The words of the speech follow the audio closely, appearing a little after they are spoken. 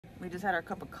We just had our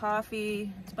cup of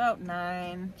coffee. It's about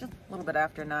 9, just a little bit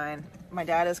after 9. My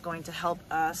dad is going to help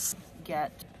us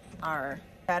get our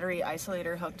battery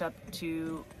isolator hooked up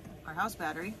to our house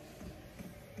battery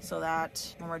so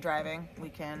that when we're driving, we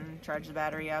can charge the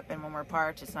battery up, and when we're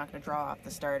parked, it's not gonna draw off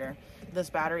the starter.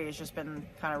 This battery has just been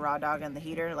kind of raw dogging the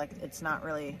heater, like it's not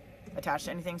really attached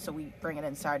to anything, so we bring it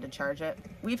inside to charge it.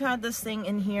 We've had this thing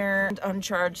in here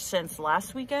uncharged since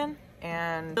last weekend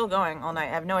and still going all night.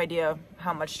 I have no idea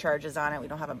how much charge is on it. We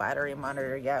don't have a battery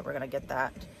monitor yet. We're gonna get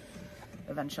that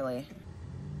eventually.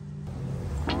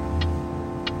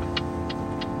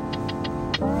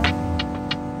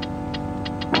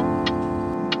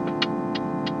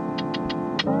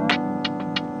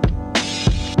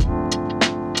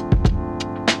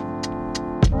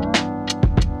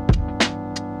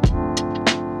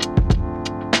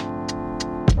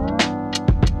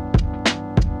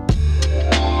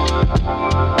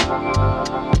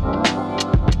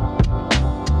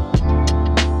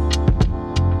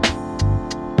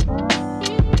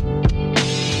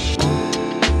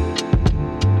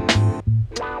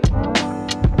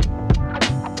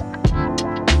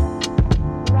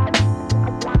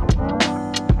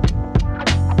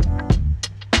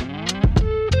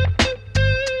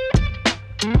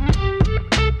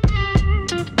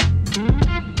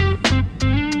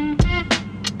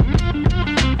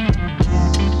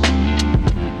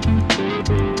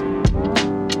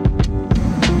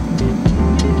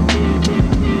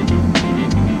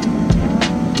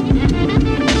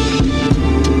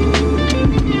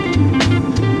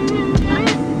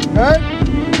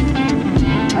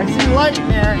 I see light in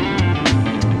there.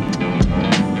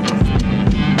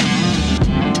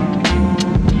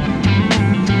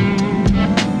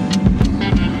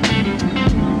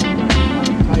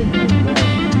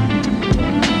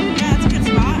 Yeah, it's a good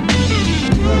spot.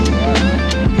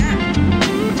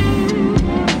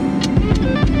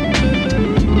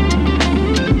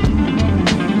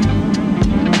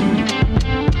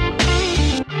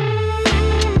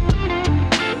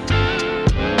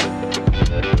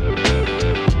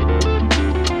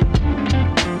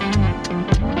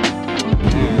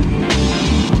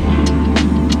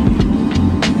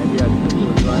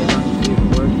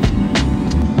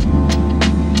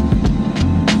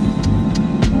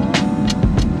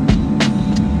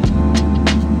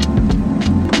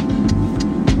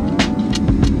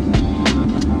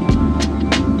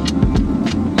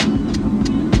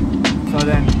 So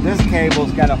then this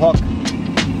cable's got a hook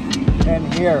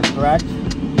in here, correct?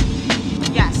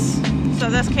 Yes. So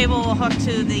this cable will hook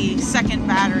to the second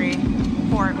battery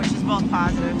port, which is both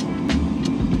positive.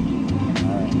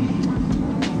 Alright.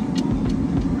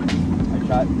 I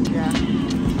got Yeah.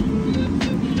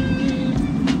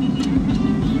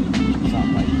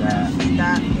 something like that. Need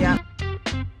that. Yeah.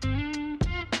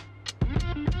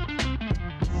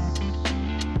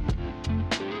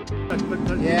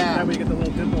 Yeah. That way you get the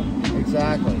little dimple.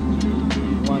 Exactly.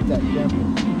 You want that dimple.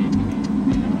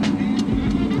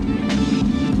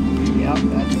 Yep,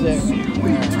 that's it.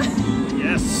 Right there.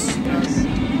 Yes.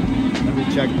 Let me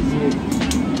check to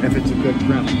see if it's a good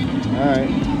print. Alright,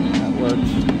 that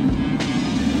works.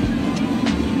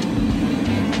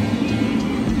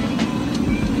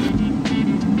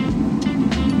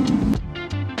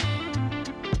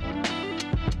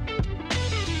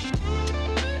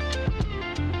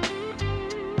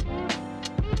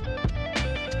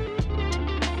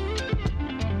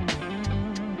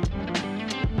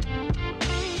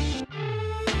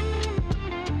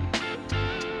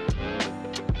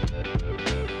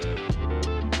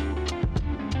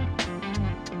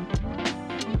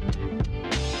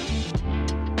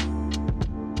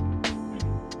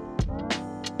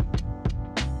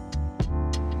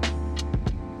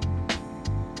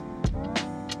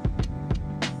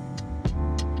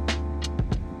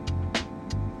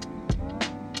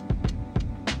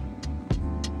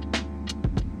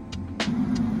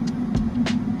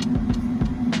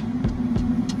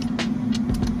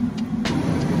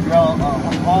 Drill a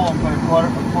hole and put a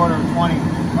quarter 20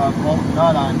 bolt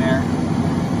nut on there.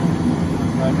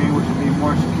 So I mean, which would be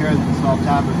more secure than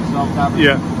self-tapper. Self-tapper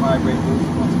Yeah. vibrate loose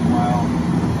once in a while.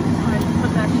 I just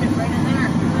put that shit right in there.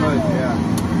 Good, yeah.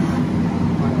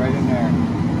 Put it right in there.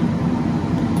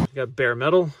 You got bare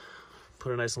metal.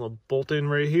 Put a nice little bolt in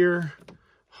right here.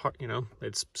 You know,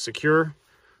 it's secure.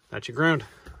 That's your ground.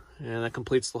 And that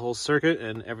completes the whole circuit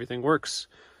and everything works.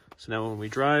 So now when we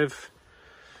drive,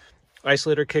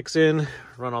 isolator kicks in,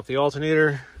 run off the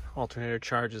alternator. Alternator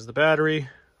charges the battery,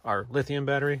 our lithium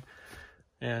battery,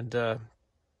 and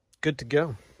good to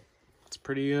go. It's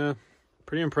pretty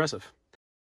impressive.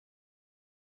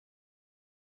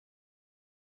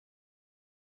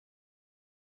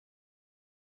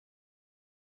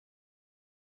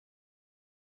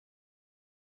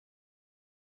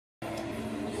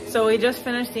 So we just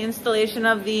finished the installation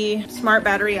of the smart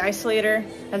battery isolator.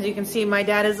 As you can see, my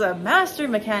dad is a master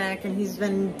mechanic and he's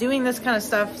been doing this kind of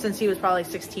stuff since he was probably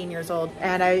 16 years old.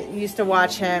 And I used to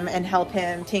watch him and help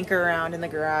him tinker around in the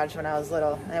garage when I was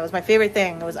little. And it was my favorite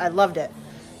thing. I loved it.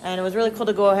 And it was really cool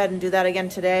to go ahead and do that again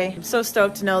today. I'm so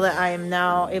stoked to know that I am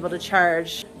now able to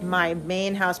charge my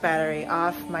main house battery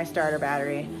off my starter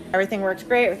battery. Everything works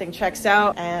great, everything checks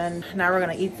out, and now we're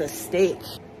gonna eat the steak.